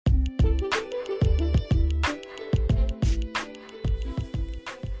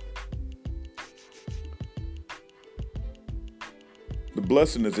The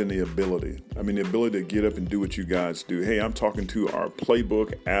blessing is in the ability. I mean, the ability to get up and do what you guys do. Hey, I'm talking to our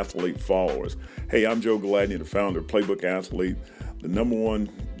Playbook Athlete followers. Hey, I'm Joe Gladney, the founder of Playbook Athlete, the number one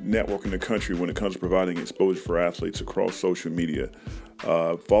network in the country when it comes to providing exposure for athletes across social media.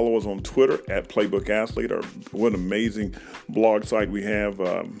 Follow us on Twitter at Playbook Athlete. What an amazing blog site we have,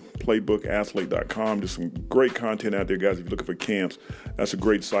 playbookathlete.com. There's some great content out there, guys. If you're looking for camps, that's a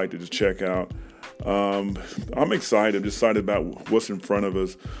great site to just check out. I'm excited. I'm just excited about what's in front of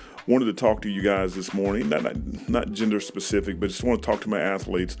us. Wanted to talk to you guys this morning, not gender specific, but just want to talk to my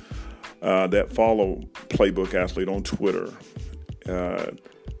athletes that follow Playbook Athlete on Twitter.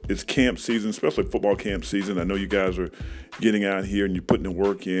 It's camp season, especially football camp season. I know you guys are getting out here and you're putting the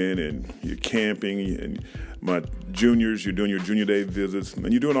work in and you're camping, and my juniors, you're doing your junior day visits,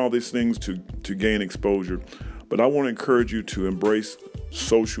 and you're doing all these things to gain exposure. But I want to encourage you to embrace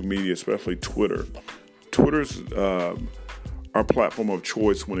social media, especially Twitter. Twitter's our platform of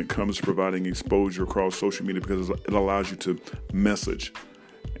choice when it comes to providing exposure across social media because it allows you to message.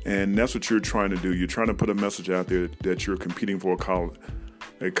 And that's what you're trying to do. You're trying to put a message out there that you're competing for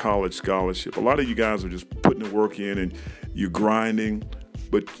a college scholarship. A lot of you guys are just putting the work in and you're grinding,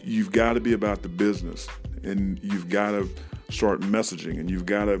 but you've got to be about the business, and you've got to start messaging, and you've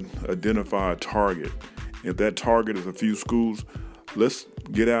got to identify a target. If that target is a few schools, let's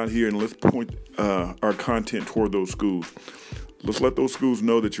get out here and let's point our content toward those schools. Let's let those schools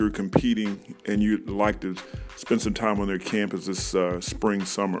know that you're competing and you'd like to spend some time on their campus this spring,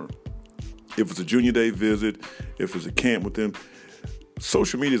 summer. If it's a junior day visit, if it's a camp with them,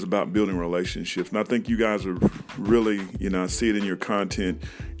 social media is about building relationships. And I think you guys are really, I see it in your content.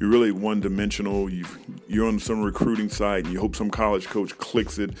 You're really one-dimensional. You're on some recruiting site and you hope some college coach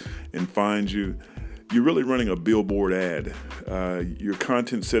clicks it and finds you. You're really running a billboard ad. Your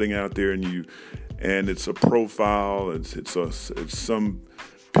content sitting out there, and it's a profile. It's some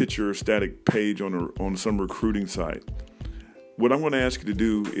picture, static page on some recruiting site. What I'm going to ask you to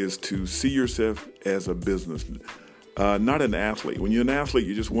do is to see yourself as a business, not an athlete. When you're an athlete,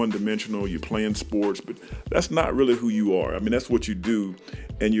 you're just one-dimensional. You're playing sports, but that's not really who you are. I mean, that's what you do,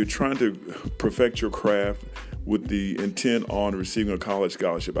 and you're trying to perfect your craft with the intent on receiving a college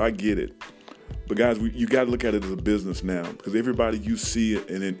scholarship. I get it. But guys, you got to look at it as a business now, because everybody you see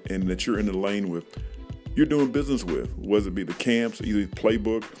and that you're in the lane with, you're doing business with, whether it be the camps, either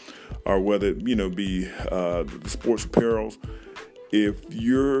Playbook, or whether it be the sports apparels. If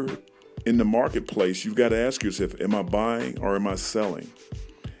you're in the marketplace, you've got to ask yourself, am I buying or am I selling?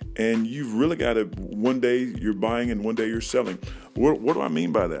 And you've really got to, one day you're buying and one day you're selling. What do I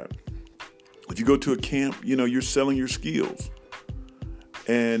mean by that? If you go to a camp, you're selling your skills.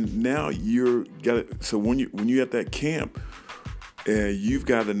 And now so when you're at that camp, you've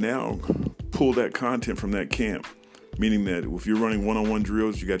got to now pull that content from that camp, meaning that if you're running one-on-one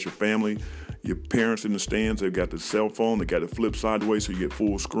drills, you got your family, your parents in the stands, they've got the cell phone, they got it flipped sideways so you get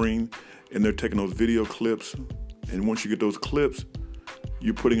full screen, and they're taking those video clips. And once you get those clips,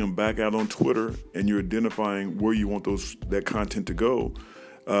 you're putting them back out on Twitter, and you're identifying where you want that content to go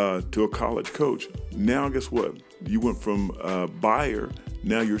to a college coach. Now, guess what? You went from buyer,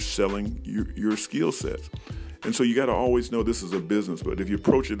 now you're selling your skill sets. And so you got to always know this is a business. But if you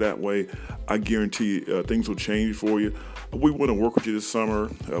approach it that way, I guarantee things will change for you. We want to work with you this summer.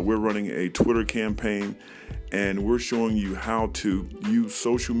 We're running a Twitter campaign, and we're showing you how to use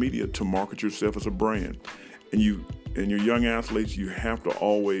social media to market yourself as a brand. And your young athletes, you have to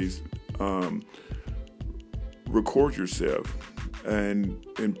always record yourself and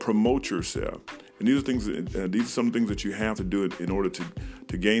promote yourself. And these are some things that you have to do in order to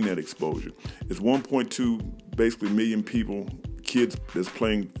gain that exposure. It's 1.2 basically million kids that's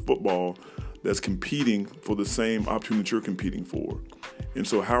playing football, that's competing for the same opportunity that you're competing for. And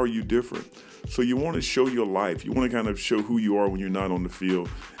so how are you different? So you want to show your life. You want to kind of show who you are when you're not on the field.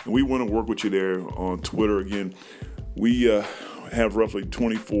 And we want to work with you there on Twitter. Again, we have roughly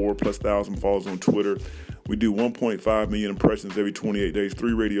 24,000+ followers on Twitter. We do 1.5 million impressions every 28 days,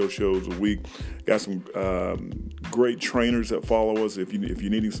 3 radio shows a week. Got some great trainers that follow us. If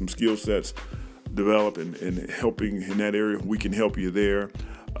you're needing some skill sets developed and helping in that area, we can help you there.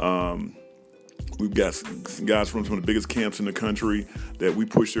 We've got some guys from some of the biggest camps in the country that we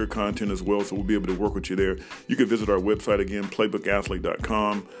push their content as well, so we'll be able to work with you there. You can visit our website again,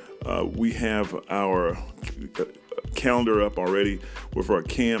 playbookathlete.com. We have our calendar up already with our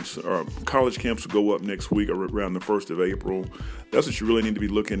camps. Our college camps will go up next week around the 1st of April. That's what you really need to be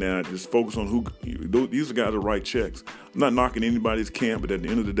looking at. Just focus on who, these are guys that write checks. I'm not knocking anybody's camp, but at the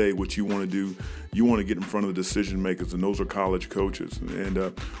end of the day, what you want to do, you want to get in front of the decision makers, and those are college coaches.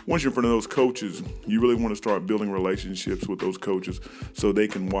 And once you're in front of those coaches, you really want to start building relationships with those coaches so they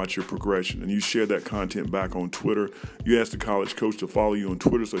can watch your progression. And you share that content back on Twitter. You ask the college coach to follow you on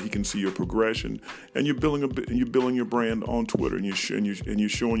Twitter so he can see your progression. And you're building your brand on Twitter, and you're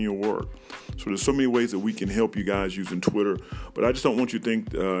showing your work. So there's so many ways that we can help you guys using Twitter. But I just don't want you to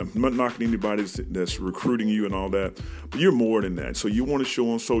think, I'm not knocking anybody that's recruiting you and all that, but you're more than that. So you want to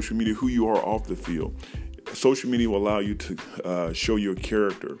show on social media who you are off the field. Social media will allow you to show your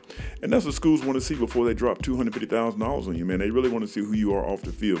character. And that's what schools want to see before they drop $250,000 on you, man. They really want to see who you are off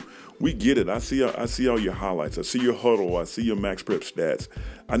the field. We get it. I see all your highlights. I see your huddle. I see your max prep stats.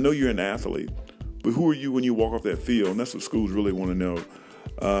 I know you're an athlete, but who are you when you walk off that field? And that's what schools really want to know.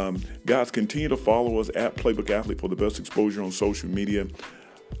 Guys, continue to follow us at Playbook Athlete for the best exposure on social media.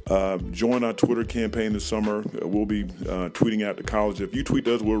 Join our Twitter campaign this summer. We'll be tweeting out to college. If you tweet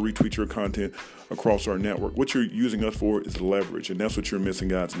us, we'll retweet your content across our network. What you're using us for is leverage, and that's what you're missing,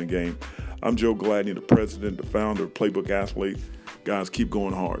 guys, in the game. I'm Joe Gladney, the president, the founder of Playbook Athlete. Guys, keep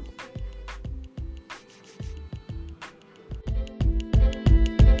going hard.